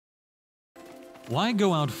Why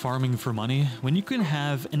go out farming for money when you can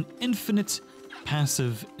have an infinite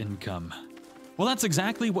passive income? Well, that's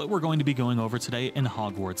exactly what we're going to be going over today in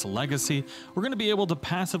Hogwarts Legacy. We're going to be able to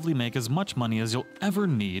passively make as much money as you'll ever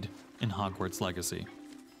need in Hogwarts Legacy.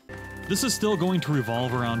 This is still going to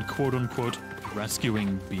revolve around quote-unquote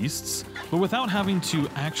rescuing beasts, but without having to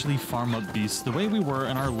actually farm up beasts the way we were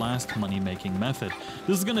in our last money-making method.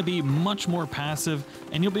 This is going to be much more passive,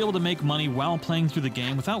 and you'll be able to make money while playing through the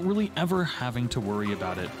game without really ever having to worry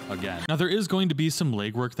about it again. Now, there is going to be some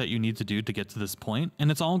legwork that you need to do to get to this point,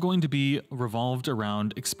 and it's all going to be revolved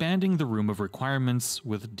around expanding the room of requirements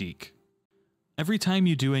with Deke. Every time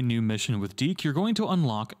you do a new mission with Deke, you're going to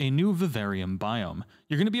unlock a new vivarium biome.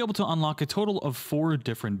 You're going to be able to unlock a total of 4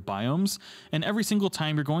 different biomes, and every single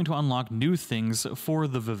time you're going to unlock new things for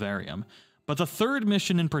the vivarium. But the third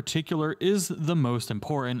mission in particular is the most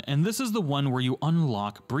important, and this is the one where you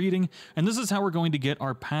unlock breeding, and this is how we're going to get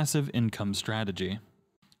our passive income strategy.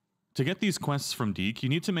 To get these quests from Deke, you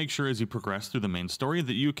need to make sure as you progress through the main story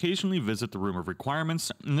that you occasionally visit the Room of Requirements,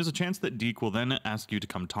 and there's a chance that Deke will then ask you to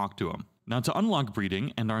come talk to him. Now, to unlock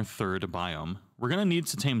breeding and our third biome, we're going to need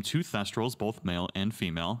to tame 2 Thestrals, both male and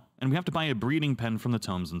female, and we have to buy a breeding pen from the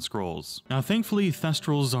Tomes and Scrolls. Now, thankfully,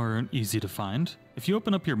 Thestrals are easy to find. If you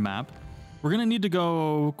open up your map, we're going to need to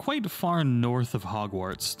go quite far north of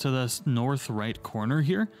Hogwarts, to this north right corner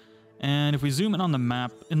here. And if we zoom in on the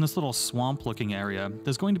map, in this little swamp-looking area,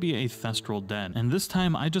 there's going to be a Thestral den. And this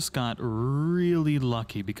time, I just got really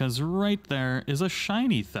lucky, because right there is a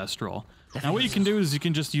shiny Thestral. Now what you can do is you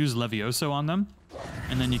can just use Levioso on them,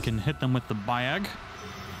 and then you can hit them with the Biag.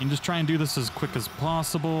 You can just try and do this as quick as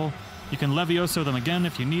possible. You can Levioso them again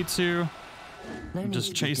if you need to.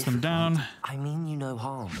 Just chase them down. I mean you no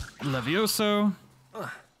harm. Levioso.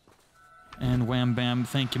 And wham bam,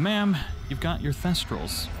 thank you ma'am. You've got your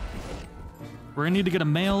Thestrals. We're gonna need to get a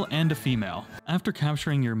male and a female. After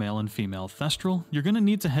capturing your male and female Thestral, you're gonna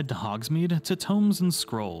need to head to Hogsmeade to Tomes and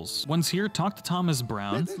Scrolls. Once here, talk to Thomas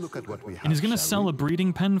Brown, and he's gonna sell a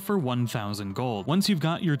breeding pen for 1,000 gold. Once you've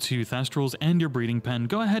got your 2 Thestrals and your breeding pen,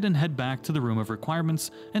 go ahead and head back to the Room of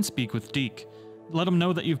Requirements and speak with Deke. Let him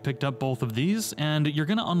know that you've picked up both of these, and you're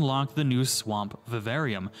going to unlock the new Swamp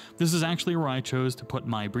Vivarium. This is actually where I chose to put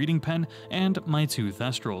my breeding pen and my 2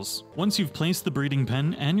 Thestrals. Once you've placed the breeding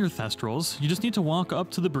pen and your Thestrals, you just need to walk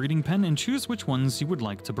up to the breeding pen and choose which ones you would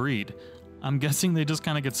like to breed. I'm guessing they just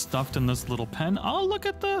kind of get stuffed in this little pen. Oh, look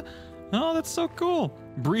at the... Oh, that's so cool.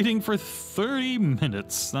 Breeding for 30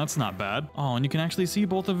 minutes. That's not bad. Oh, and you can actually see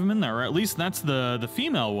both of them in there, or at least that's the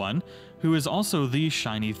female one, who is also the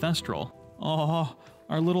shiny Thestral. Oh,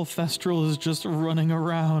 our little Thestral is just running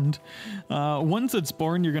around. Once it's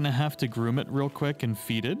born, you're going to have to groom it real quick and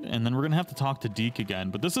feed it, and then we're going to have to talk to Deke again.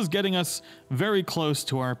 But this is getting us very close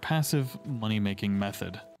to our passive money-making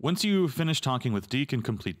method. Once you finish talking with Deke and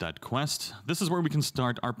complete that quest, this is where we can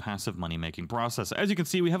start our passive money-making process. As you can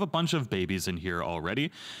see, we have a bunch of babies in here already,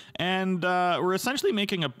 and we're essentially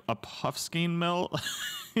making a puffskein mill.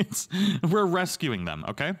 We're rescuing them,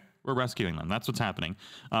 okay? We're rescuing them. That's what's happening.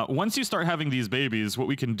 Once you start having these babies, what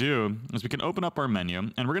we can do is we can open up our menu,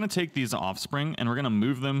 and we're going to take these offspring, and we're going to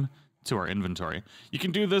move them to our inventory. You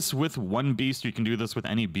can do this with one beast. You can do this with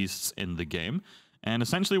any beasts in the game. And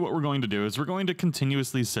essentially what we're going to do is we're going to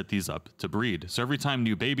continuously set these up to breed. So every time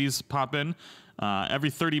new babies pop in,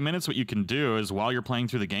 every 30 minutes, what you can do is while you're playing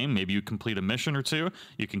through the game, maybe you complete a mission or 2,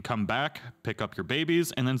 you can come back, pick up your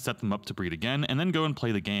babies, and then set them up to breed again, and then go and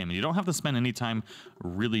play the game. And you don't have to spend any time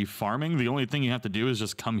really farming. The only thing you have to do is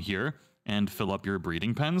just come here and fill up your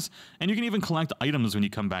breeding pens. And you can even collect items when you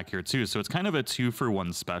come back here too. So it's kind of a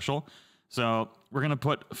 2-for-1 special. So we're going to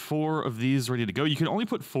put 4 of these ready to go. You can only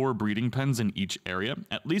put 4 breeding pens in each area,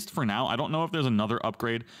 at least for now. I don't know if there's another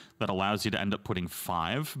upgrade that allows you to end up putting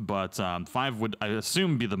 5, but 5 would, I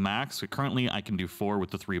assume, be the max. So currently, I can do 4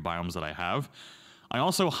 with the 3 biomes that I have. I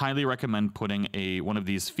also highly recommend putting one of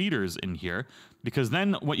these feeders in here, because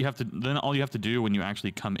then all you have to do when you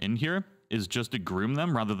actually come in here is just to groom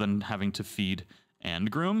them rather than having to feed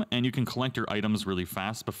and groom, and you can collect your items really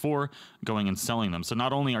fast before going and selling them. So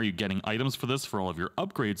not only are you getting items for this for all of your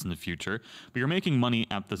upgrades in the future, but you're making money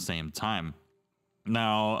at the same time.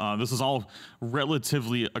 Now, this is all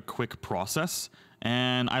relatively a quick process,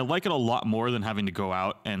 and I like it a lot more than having to go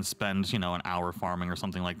out and spend, an hour farming or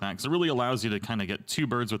something like that, because it really allows you to kind of get 2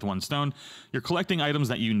 birds with 1 stone. You're collecting items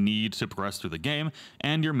that you need to progress through the game,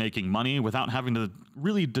 and you're making money without having to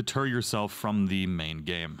really deter yourself from the main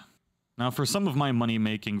game. Now, for some of my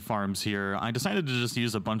money-making farms here, I decided to just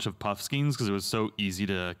use a bunch of puffskeins because it was so easy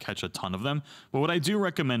to catch a ton of them. But what I do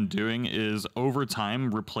recommend doing is, over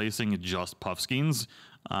time, replacing just puffskeins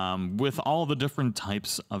with all the different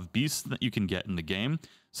types of beasts that you can get in the game.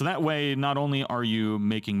 So that way, not only are you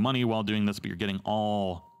making money while doing this, but you're getting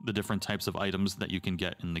all the different types of items that you can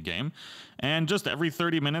get in the game. And just every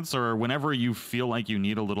 30 minutes or whenever you feel like you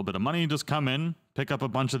need a little bit of money, just come in, pick up a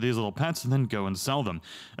bunch of these little pets, and then go and sell them.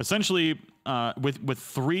 Essentially, with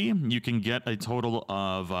 3, you can get a total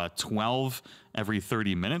of 12 every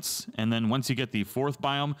 30 minutes. And then once you get the 4th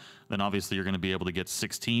biome, then obviously you're going to be able to get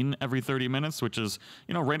 16 every 30 minutes, which is,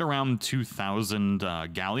 you know, right around 2,000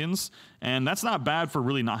 galleons. And that's not bad for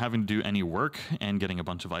really not having to do any work and getting a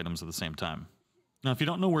bunch of items at the same time. Now, if you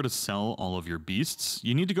don't know where to sell all of your beasts,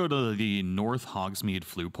 you need to go to the North Hogsmeade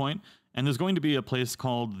Flue Point, and there's going to be a place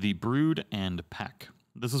called the Brood and Peck.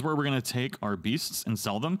 This is where we're going to take our beasts and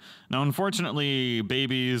sell them. Now, unfortunately,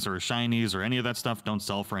 babies or shinies or any of that stuff don't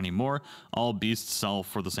sell for any more. All beasts sell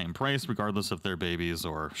for the same price, regardless if they're babies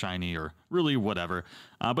or shiny or really whatever.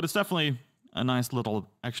 But it's definitely a nice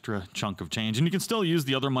little extra chunk of change. And you can still use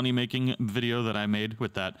the other money-making video that I made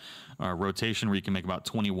with that rotation where you can make about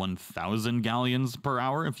 21,000 galleons per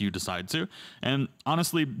hour if you decide to. And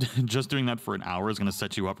honestly, just doing that for an hour is going to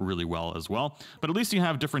set you up really well as well. But at least you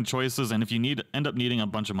have different choices, and if you end up needing a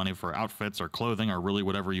bunch of money for outfits or clothing or really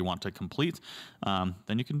whatever you want to complete,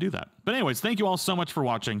 then you can do that. But anyways, thank you all so much for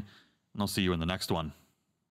watching, and I'll see you in the next one.